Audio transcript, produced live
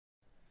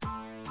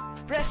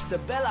Press the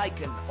bell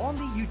icon on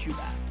the YouTube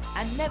app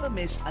and never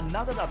miss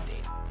another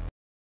update.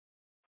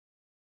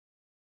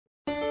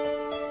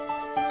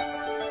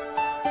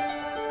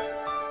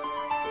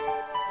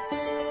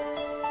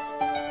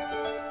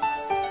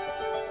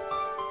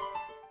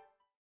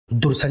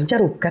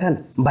 दूरसंचार उपकरण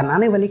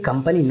बनाने वाली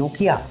company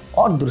Nokia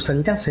और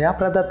दूरसंचार सेवा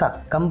प्रदाता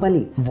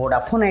कंपनी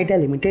वोडाफोन आइडिया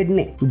लिमिटेड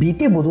ने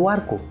बीते बुधवार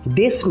को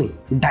देश में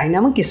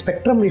dynamic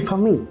spectrum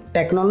reforming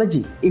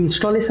technology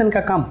installation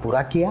का काम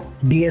पूरा किया।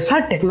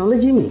 डीएसआर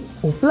टेक्नोलॉजी में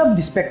उपलब्ध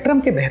स्पेक्ट्रम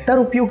के बेहतर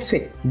उपयोग से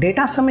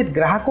डेटा समेत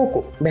ग्राहकों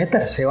को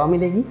बेहतर सेवा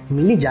मिलेगी।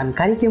 मिली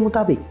जानकारी के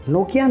मुताबिक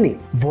नोकिया ने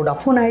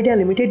वोडाफोन आइडिया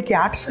लिमिटेड के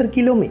 8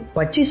 सर्किलों में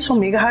 2500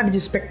 मेगाहर्ट्ज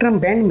स्पेक्ट्रम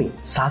बैंड में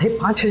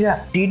 5500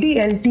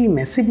 TD-LTE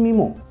मैसिव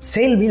मीमो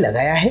सेल भी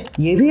लगाया है।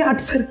 ये भी 8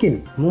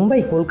 सर्किल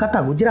मुंबई,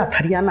 कोलकाता, गुजरात,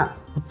 हरियाणा,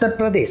 उत्तर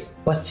प्रदेश,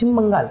 पश्चिम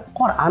बंगाल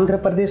और आंध्र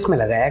प्रदेश में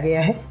लगाया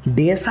गया है।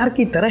 डीएसआर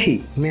की तरह ही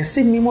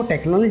मैसिव मीमो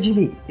टेक्नोलॉजी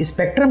भी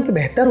स्पेक्ट्रम के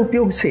बेहतर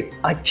उपयोग से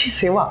अच्छी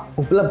सेवा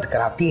उपलब्ध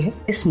कराती है।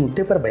 इस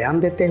मुद्दे पर बयान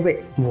देते हुए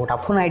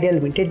वोडाफोन आइडिया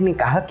लिमिटेड ने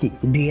कहा कि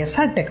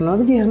डीएसआर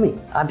टेक्नोलॉजी हमें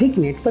अधिक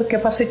नेटवर्क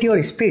कैपेसिटी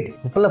और स्पीड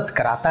उपलब्ध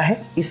कराता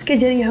है। इसके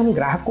जरिए हम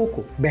ग्राहकों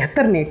को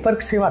बेहतर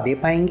नेटवर्क सेवा दे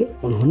पाएंगे।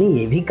 उन्होंने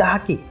ये भी कहा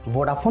कि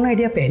वोडाफोन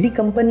आइडिया पहली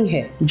कंपनी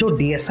है जो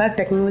डीएसआर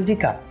टेक्नोलॉजी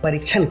का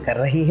परीक्षण कर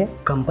रही है।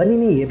 कंपनी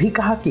ने यह भी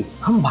कहा कि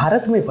हम भारत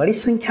में बड़ी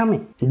संख्या में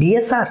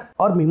डीएसआर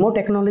और मीमो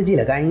टेक्नोलॉजी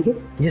लगाएंगे,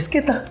 जिसके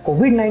तहत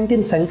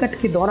कोविड-19 संकट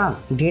के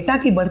दौरान डेटा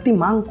की बढ़ती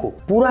मांग को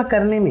पूरा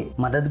करने में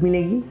मदद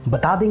मिलेगी।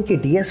 बता दें कि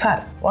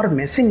डीएसआर और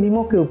मैसिव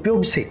मीमो के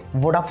उपयोग से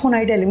वोडाफोन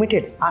आइडिया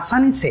लिमिटेड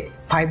आसानी से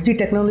 5G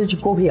टेक्नोलॉजी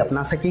को भी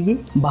अपना सकेगी।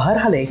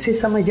 बहरहाल ऐसे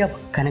समय जब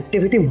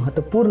कनेक्टिविटी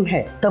महत्वपूर्ण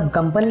है, तब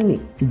कंपनी ने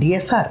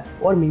डीएसआर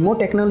और मीमो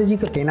टेक्नोलॉजी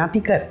को तैनाती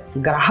कर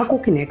ग्राहकों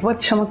की नेटवर्क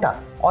क्षमता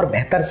और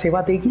बेहतर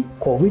सेवा देगी।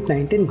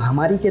 कोविड-19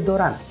 महामारी के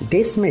दौरान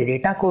देश में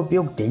डेटा का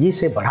उपयोग तेजी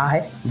से बढ़ा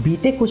है।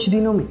 बीते कुछ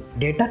दिनों में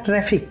डेटा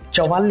ट्रैफिक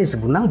 44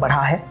 गुना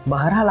बढ़ा है।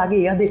 बहरहाल आगे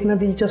यह देखना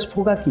दिलचस्प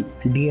होगा कि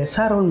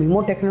डीएसआर और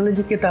मीमो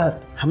टेक्नोलॉजी के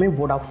तहत हमें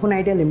वोडाफोन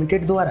आइडिया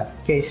लिमिटेड द्वारा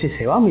कैसी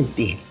सेवा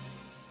मिलती है।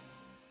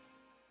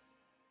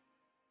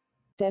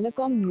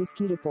 टेलीकॉम न्यूज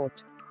की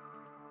report.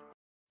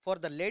 For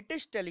the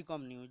latest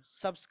telecom news,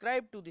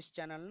 subscribe to this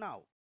channel now.